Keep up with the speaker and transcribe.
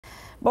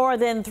More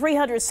than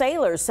 300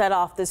 sailors set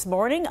off this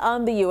morning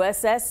on the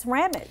USS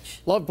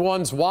Ramage. Loved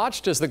ones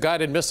watched as the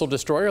guided missile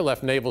destroyer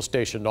left Naval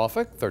Station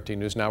Norfolk. 13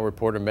 News Now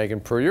reporter Megan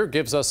Puryear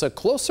gives us a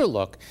closer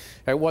look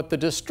at what the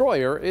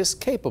destroyer is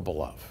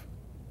capable of.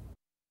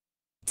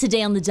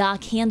 Today on the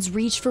dock, hands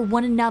reached for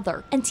one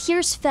another and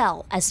tears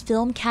fell as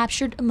film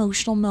captured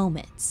emotional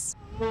moments.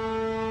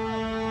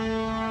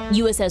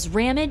 USS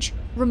Ramage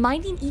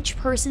reminding each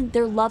person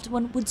their loved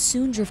one would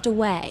soon drift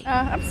away.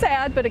 I'm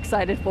sad but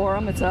excited for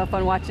them. It's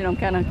fun watching them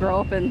kind of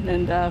grow up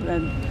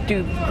and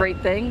do great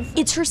things.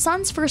 It's her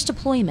son's first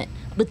deployment,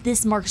 but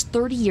this marks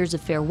 30 years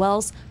of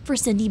farewells for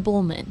Cindy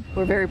Bowman.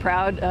 We're very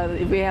proud.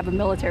 We have a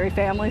military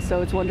family,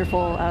 so it's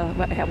wonderful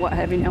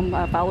having him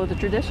follow the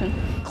tradition.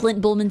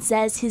 Clint Bowman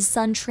says his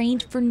son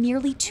trained for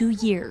nearly 2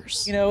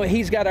 years. You know,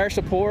 he's got our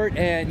support,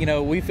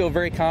 and we feel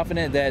very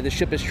confident that the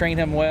ship has trained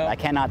him well. I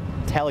cannot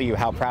tell you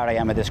how proud I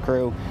am of this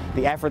crew,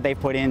 the effort they've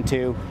put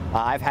into.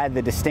 I've had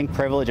the distinct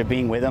privilege of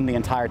being with them the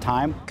entire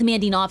time.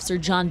 Commanding Officer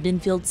John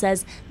Binfield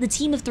says the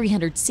team of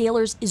 300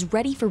 sailors is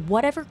ready for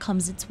whatever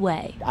comes its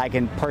way. I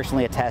can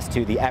personally attest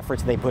to the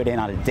efforts they put in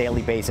on a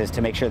daily basis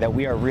to make sure that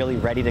we are really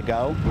ready to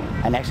go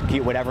and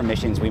execute whatever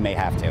missions we may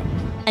have to.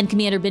 And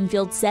Commander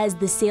Binfield says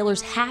the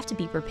sailors have to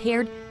be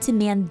prepared to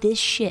man this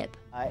ship.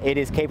 It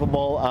is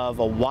capable of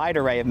a wide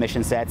array of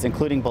mission sets,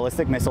 including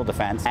ballistic missile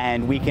defense,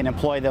 and we can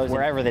employ those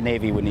wherever the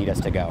Navy would need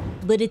us to go.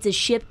 But it's a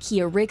ship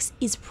Kia Ricks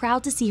is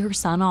proud to see her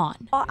son on.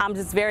 I'm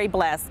just very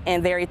blessed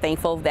and very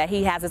thankful that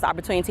he has this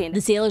opportunity. The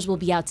sailors will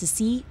be out to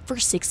sea for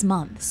 6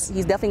 months.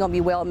 He's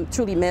definitely going to be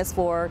truly missed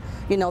for,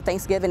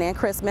 Thanksgiving and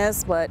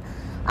Christmas, but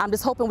I'm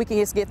just hoping we can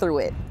just get through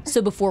it.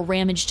 So before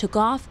Ramage took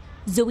off,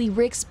 Zoe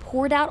Ricks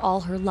poured out all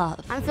her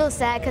love. I feel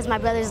sad because my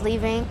brother's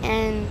leaving,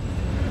 and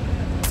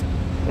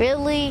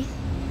really,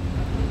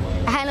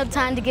 I had no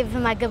time to give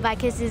him my goodbye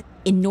kisses.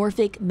 In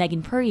Norfolk,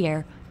 Megan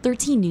Puryear,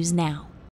 13 News Now.